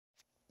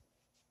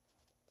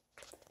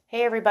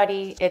Hey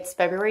everybody, it's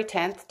February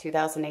 10th,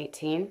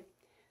 2018.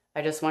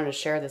 I just wanted to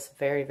share this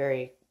very,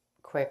 very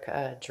quick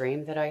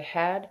dream that I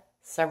had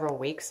several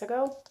weeks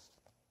ago.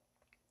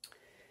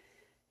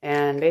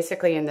 And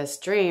basically in this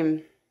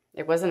dream,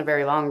 it wasn't a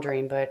very long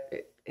dream, but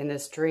in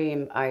this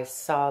dream I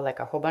saw like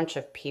a whole bunch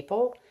of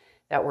people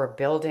that were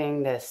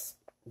building this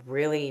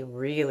really,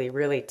 really,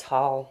 really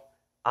tall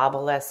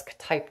obelisk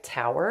type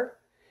tower.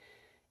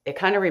 It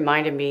kind of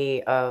reminded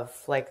me of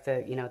like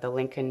the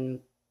Lincoln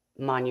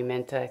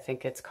Monument, I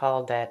think it's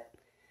called, that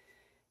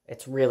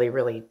it's really,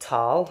 really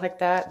tall like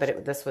that,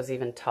 but this was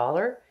even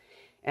taller.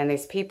 And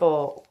these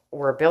people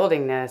were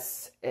building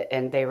this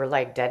and they were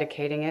like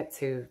dedicating it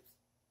to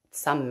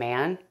some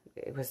man.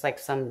 It was like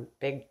some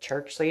big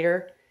church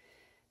leader,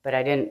 but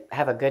I didn't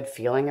have a good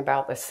feeling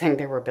about this thing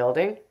they were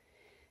building.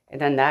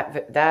 And then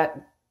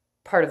that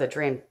part of the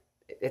dream,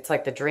 it's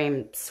like the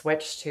dream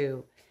switched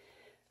to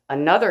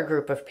another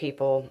group of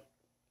people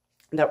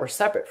that were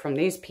separate from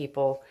these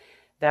people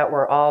that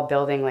were all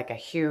building like a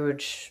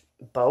huge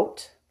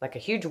boat, like a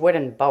huge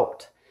wooden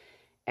boat.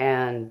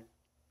 And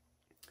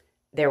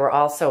they were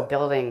also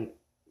building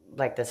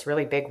like this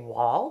really big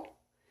wall.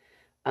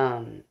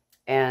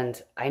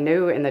 And I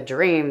knew in the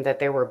dream that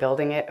they were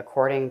building it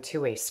according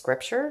to a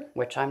scripture,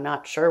 which I'm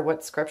not sure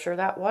what scripture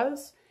that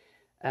was.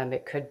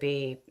 It could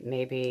be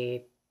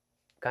maybe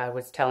God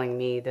was telling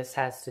me this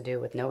has to do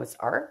with Noah's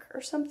Ark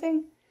or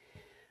something.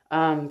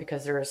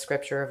 Because there is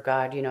scripture of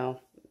God,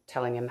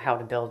 telling him how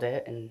to build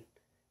it and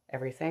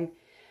everything.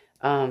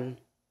 But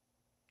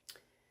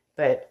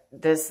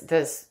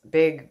this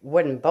big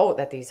wooden boat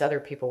that these other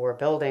people were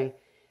building,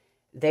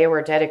 they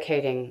were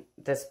dedicating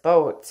this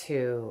boat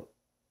to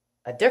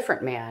a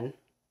different man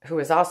who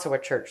was also a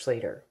church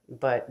leader,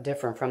 but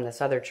different from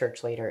this other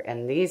church leader.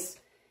 And this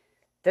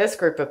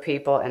group of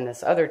people and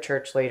this other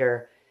church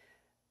leader,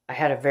 I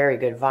had a very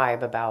good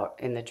vibe about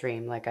in the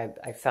dream. Like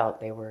I felt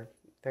they were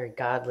very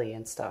godly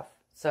and stuff.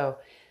 So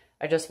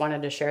I just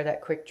wanted to share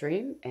that quick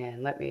dream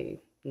and let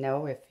me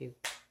know if you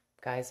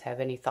guys have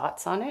any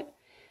thoughts on it,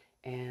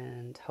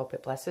 and hope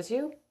it blesses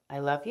you. I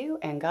love you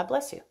and God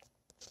bless you.